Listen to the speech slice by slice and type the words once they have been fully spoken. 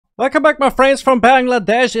Welcome back, my friends from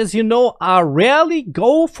Bangladesh. As you know, I rarely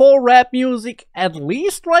go for rap music, at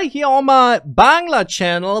least right here on my Bangla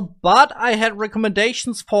channel, but I had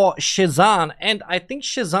recommendations for SHEZAN, and I think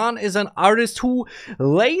SHEZAN is an artist who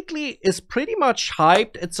lately is pretty much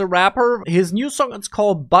hyped. It's a rapper. His new song is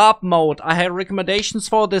called BAAP Mode. I had recommendations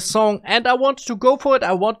for this song, and I wanted to go for it.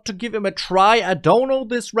 I want to give him a try. I don't know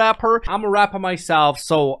this rapper. I'm a rapper myself,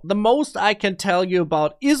 so the most I can tell you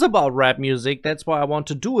about is about rap music. That's why I want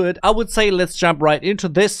to do it. I would say let's jump right into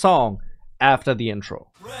this song after the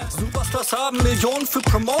intro. Superstars haben Millionen für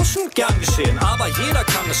Promotion, gern geschehen, aber jeder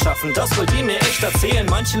kann es schaffen, das wollt ihr mir echt erzählen.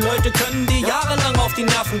 Manche Leute können dir jahrelang auf die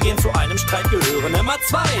Nerven gehen, zu einem Streit gehören immer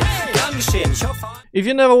zwei, gern geschehen. Ich hoffe... If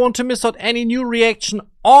you never want to miss out any new reaction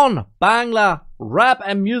on Bangla rap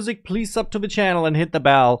and music, please sub to the channel and hit the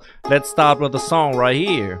bell. Let's start with the song right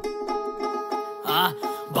here.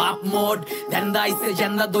 BAAP mode, denda ise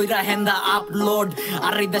janda doira henda upload.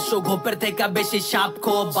 Arre desho ghoper theka beshi sharp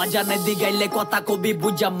ko. Bajane digaile kotha ko bi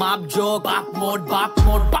buja map joke. BAAP mode,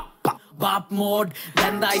 BAAP mode,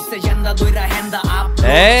 denda ise janda doira henda upload.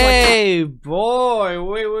 Hey boy,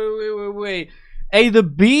 wait. Hey, the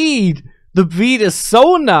beat is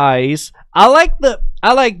so nice. I like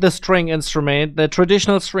the string instrument, the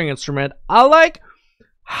traditional string instrument. I like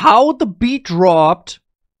how the beat dropped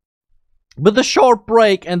with a short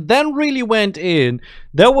break and then really went in.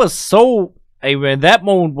 That was so... I mean, that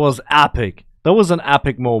moment was epic. That was an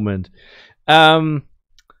epic moment. And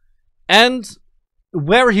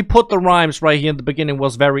where he put the rhymes right here in the beginning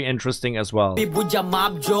was very interesting as well. BAAP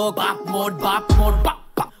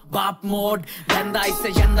mode, denda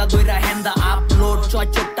ise janda doira henda upload.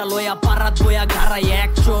 Chochota loya para doya gara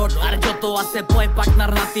ek chot. Ar joto ase boy partner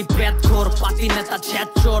nati pet khor. Pati neta chat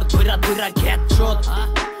chot, doira get chot.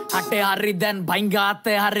 Hate hari den bhainga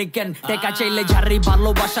ate hurricane. Teka chaile jharri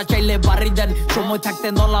bhalo basha chaile bari den. Shomoy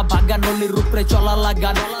thakte nola bagan noli rupre chola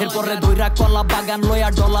lagan. Erpore doira kola bagan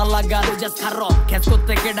loya dola lagan. Just kharo khes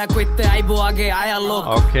korte keda koite aibo age aya lok.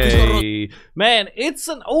 Okay, man, it's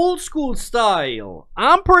an old school style.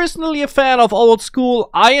 I'm personally a fan of old school.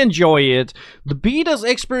 I enjoy it. The beat is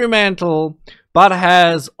experimental but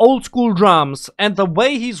has old school drums, and the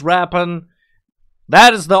way he's rapping,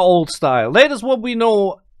 that is the old style. That is what we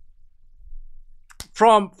know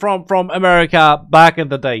from America back in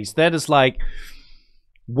the days. That is like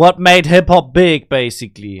what made hip-hop big,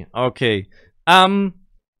 basically. Okay,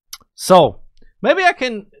 so maybe I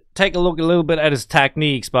can take a look a little bit at his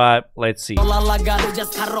techniques, but let's see.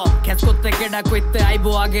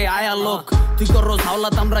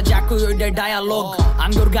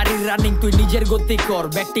 Angor gari running tu nijer goti kor.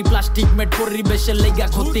 Bekti plastic met poribeshe lega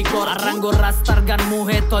khoti kor. Arangor rastar gan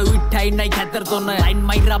muhe toy uthai nai khater tone. Line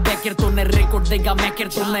maira beker tone record dega maker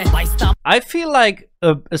tone. I feel like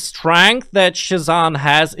a strength that SHEZAN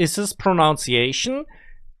has is his pronunciation.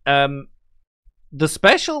 The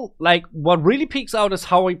special, like, what really peaks out is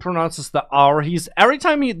how he pronounces the R. He's every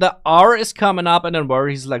time the R is coming up in a word,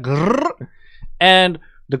 he's like rrr, and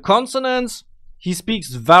the consonants, he speaks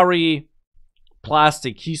very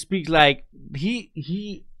plastic. He speaks like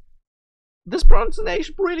this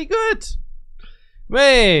pronunciation pretty good,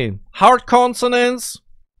 man. Hard consonants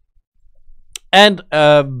and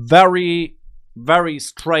very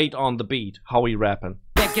straight on the beat how he rapping.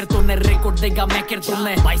 Okay,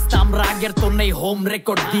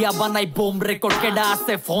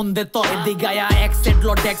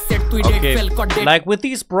 like with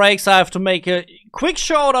these breaks, I have to make a quick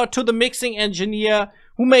shout out to the mixing engineer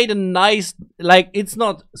who made a nice, like, it's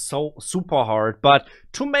not so super hard, but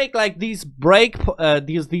to make like these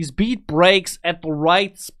these beat breaks at the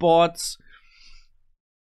right spots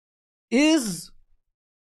is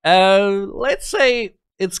let's say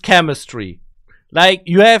it's chemistry. Like,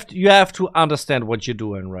 you have to understand what you're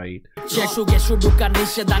doing, right?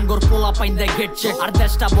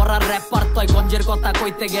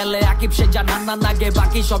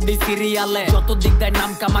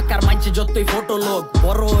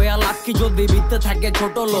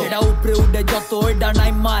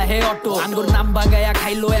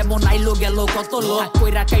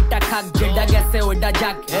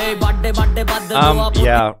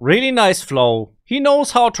 Yeah, really nice flow. He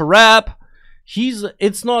knows how to rap.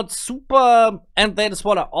 It's not super, and that is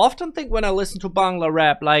what I often think when I listen to Bangla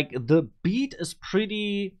rap. Like, the beat is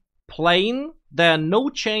pretty plain. There are no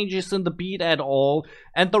changes in the beat at all,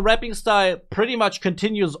 and the rapping style pretty much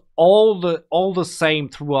continues all the same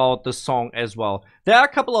throughout the song as well. There are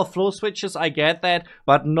a couple of flow switches, I get that,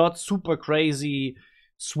 but not super crazy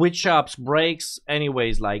switch ups, breaks.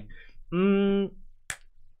 Anyways, like,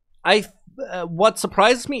 what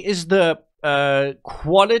surprises me is the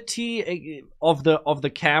quality of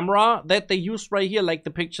the camera that they use right here. Like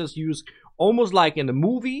the pictures used almost like in a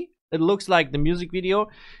movie. It looks like the music video.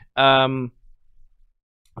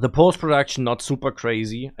 The post-production not super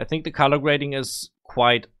crazy. I think the color grading is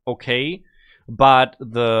quite okay, but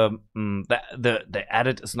the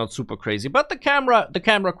edit is not super crazy. But the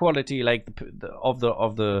camera quality, like of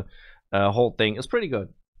the whole thing, is pretty good.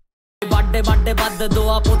 Birthday birthday বাদ্দে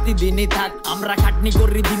দোয়া প্রতিদিনই থাক আমরা খাটনি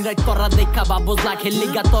করি দিন রাত করা দেখা বাবুজ লাখে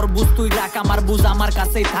লিগা তরবুজ তুই রাখ আমার বুঝ আমার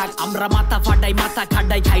কাছেই থাক আমরা মাথা ফাটাই মাথা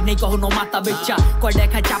খাডাই খাই নাই কখনো মাথা বেচা কয়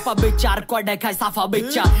দেখায় চাপা বেচা আর কয় দেখায় সাফা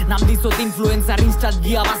বেচা নাম দিছো ইনফ্লুয়েন্সার ইনস্টা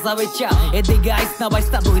গিয়া বাসা বেচা এদিকে আইস না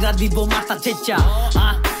বাইস্তা ধইরা দিব মাথা চেচা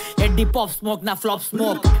এডি পপ স্মোক না ফ্লপ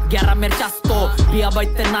স্মোক গ্যারামের চাস্তো বিয়া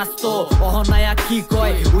বাইতে নাচতো অহনায়া কি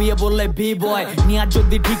কয় উইয়ে বললে বি বয় নিয়া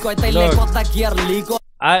যদি ঠিক হয় তাইলে কথা কি আর leak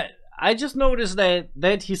I just noticed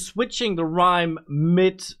that he's switching the rhyme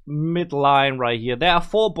mid line right here. There are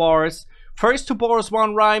 4 bars. First 2 bars,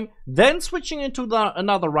 1 rhyme, then switching into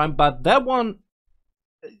another rhyme, but that one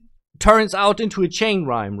turns out into a chain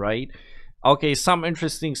rhyme, right? Okay, some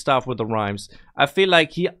interesting stuff with the rhymes. I feel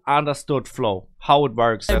like he understood flow, how it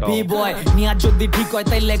works at all. B-boy, niya jodi thik hoy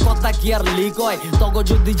taile kotha ki ar leak hoy togo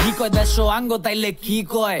jodi jik hoy desho ango taile ki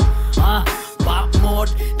koy BAAP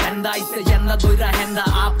mode henda ise jenda doira henda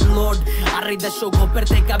upload ari desho goper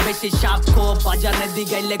theka beshi sharp ko bajane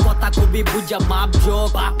digaile kotha kobi buja map jo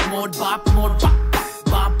BAAP mode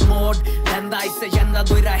BAAP mode henda ise jenda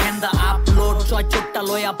doira henda upload choy chotta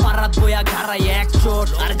loya parat boya gara ek chot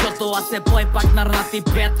ar joto ase boy partner nati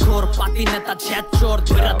pet khor pati neta chat chor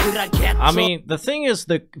doira get. I mean, the thing is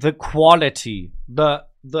the quality,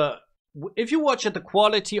 if you watch it, the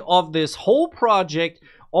quality of this whole project,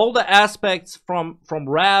 all the aspects from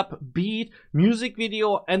rap, beat, music video,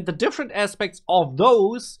 and the different aspects of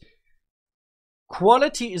those,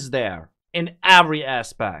 quality is there in every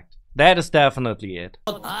aspect. That is definitely it.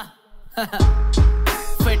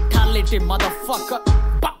 Fatality, motherfucker.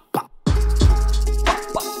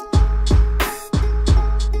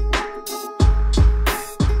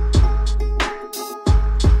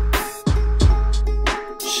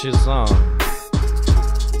 SHEZAN.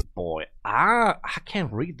 Boy, I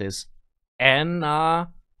can't read this.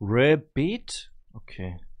 Repeat.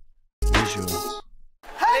 Okay. Visuals.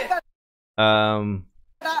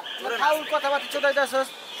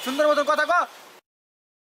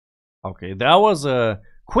 Okay, that was a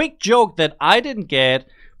quick joke that I didn't get,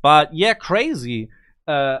 but yeah, crazy.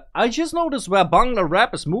 I just noticed where Bangla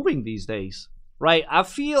rap is moving these days, right? I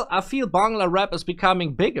feel Bangla rap is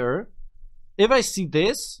becoming bigger. If I see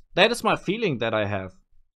this, that is my feeling that I have.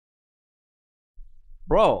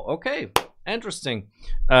 Bro, okay, interesting.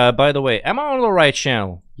 By the way, am I on the right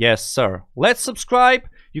channel? Yes, sir. Let's subscribe.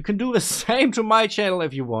 You can do the same to my channel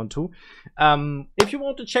if you want to. If you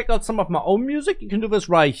want to check out some of my own music, you can do this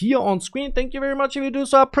right here on screen. Thank you very much if you do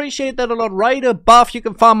so. I appreciate that a lot. Right above, you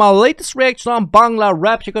can find my latest reaction on Bangla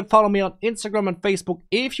rap. You can follow me on Instagram and Facebook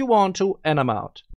if you want to, and I'm out.